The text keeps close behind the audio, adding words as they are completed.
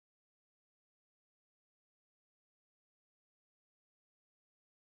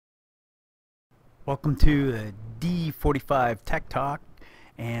Welcome to the D45 Tech Talk,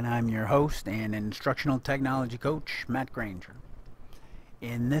 and I'm your host and instructional technology coach, Matt Granger.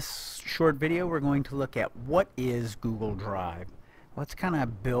 In this short video, we're going to look at what is Google Drive. Let's kind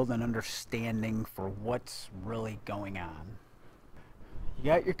of build an understanding for what's really going on. You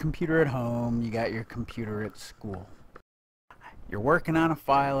got your computer at home, you got your computer at school. You're working on a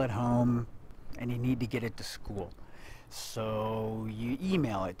file at home, and you need to get it to school. So you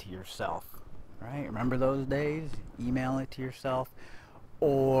email it to yourself. Right? Remember those days? Email it to yourself.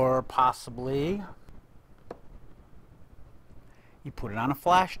 Or possibly you put it on a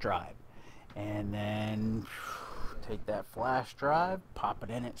flash drive and then take that flash drive, pop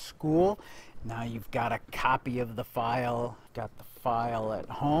it in at school. Now you've got a copy of the file, got the file at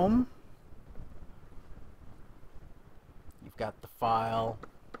home. You've got the file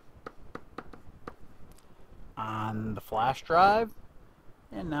on the flash drive.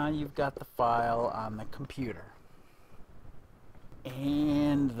 And now you've got the file on the computer.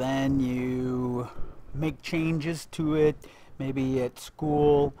 And then you make changes to it. Maybe at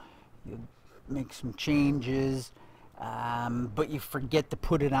school you make some changes, but you forget to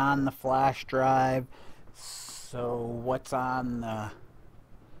put it on the flash drive. So what's on the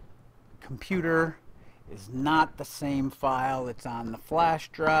computer is not the same file that's on the flash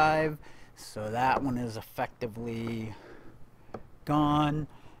drive. So that one is effectively gone,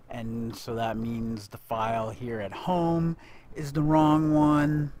 and so that means the file here at home is the wrong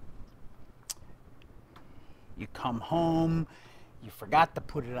one. You come home, you forgot to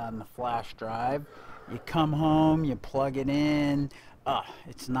put it on the flash drive. You come home, you plug it in,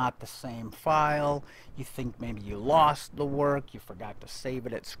 it's not the same file. You think maybe you lost the work, you forgot to save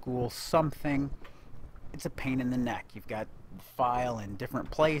it at school, something. It's a pain in the neck. You've got the file in different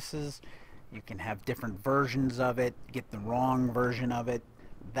places. You can have different versions of it, get the wrong version of it.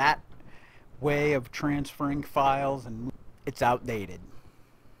 That way of transferring files, and it's outdated.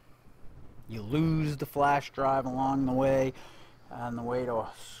 You lose the flash drive along the way, on the way to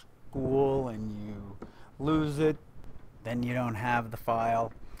school, and you lose it. Then you don't have the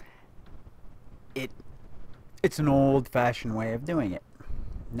file. It's an old-fashioned way of doing it.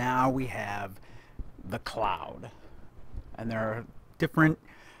 Now we have the cloud, and there are different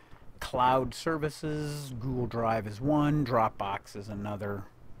cloud services. Google Drive is one, DropBox is another,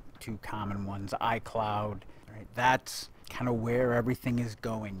 two common ones, iCloud. Right? That's kind of where everything is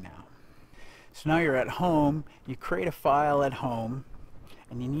going now. So now you're at home, you create a file at home,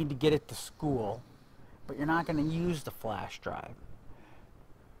 and you need to get it to school, but you're not going to use the flash drive.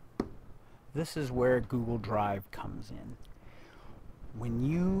 This is where Google Drive comes in. When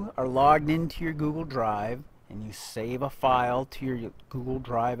you are logged into your Google Drive, and you save a file to your Google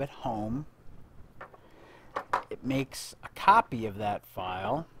Drive at home, it makes a copy of that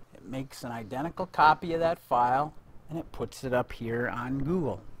file. It makes an identical copy of that file, and it puts it up here on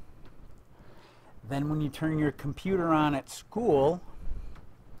Google. Then when you turn your computer on at school,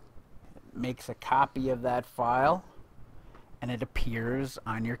 it makes a copy of that file, and it appears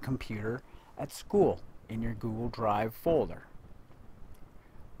on your computer at school in your Google Drive folder,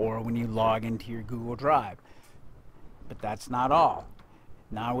 or when you log into your Google Drive. But that's not all.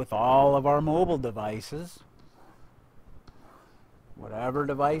 Now with all of our mobile devices, whatever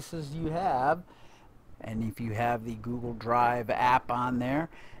devices you have, and if you have the Google Drive app on there,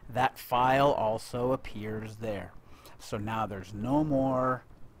 that file also appears there. So now there's no more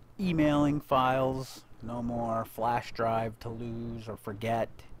emailing files, no more flash drive to lose or forget,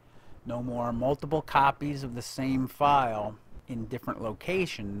 no more multiple copies of the same file in different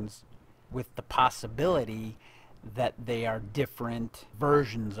locations with the possibility that they are different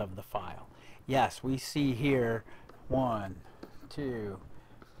versions of the file. Yes, we see here 1, 2,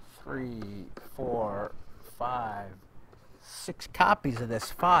 3, 4, 5, 6 copies of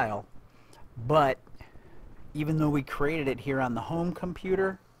this file, but even though we created it here on the home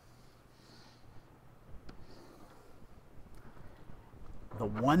computer, the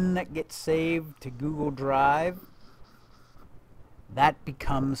one that gets saved to Google Drive, that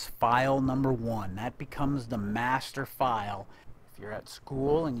becomes file number 1. That becomes the master file. If you're at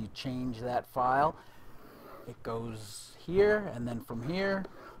school and you change that file, it goes here, and then from here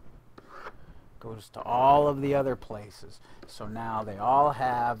goes to all of the other places. So now they all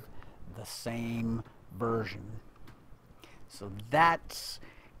have the same version. So that's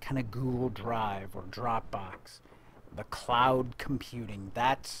kind of Google Drive or Dropbox, the cloud computing.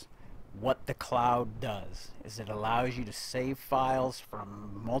 That's what the cloud does, is it allows you to save files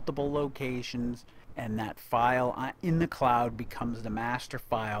from multiple locations, and that file in the cloud becomes the master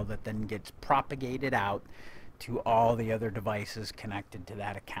file that then gets propagated out to all the other devices connected to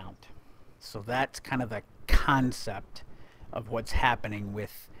that account. So that's kind of the concept of what's happening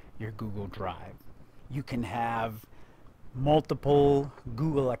with your Google Drive. You can have multiple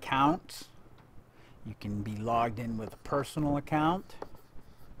Google accounts. You can be logged in with a personal account.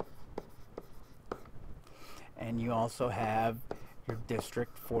 And you also have your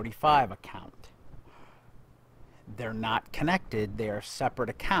District 45 account. They're not connected, they are separate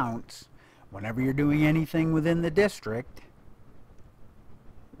accounts. Whenever you're doing anything within the district,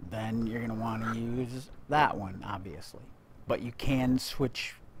 then you're going to want to use that one, obviously. But you can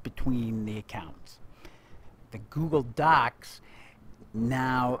switch between the accounts. The Google Docs,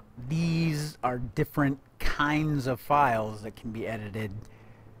 now these are different kinds of files that can be edited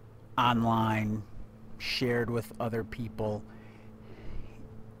online, shared with other people.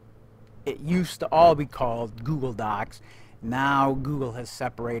 It used to all be called Google Docs. Now Google has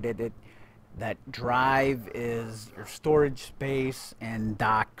separated it that Drive is your storage space and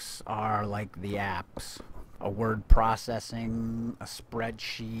Docs are like the apps, a word processing, a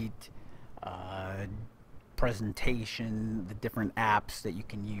spreadsheet, presentation, the different apps that you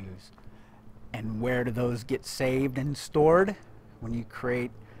can use. And where do those get saved and stored? When you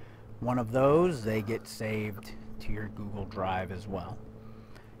create one of those, they get saved to your Google Drive as well.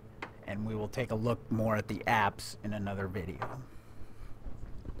 And we will take a look more at the apps in another video.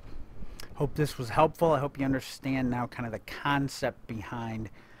 Hope this was helpful. I hope you understand now kind of the concept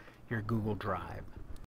behind your Google Drive.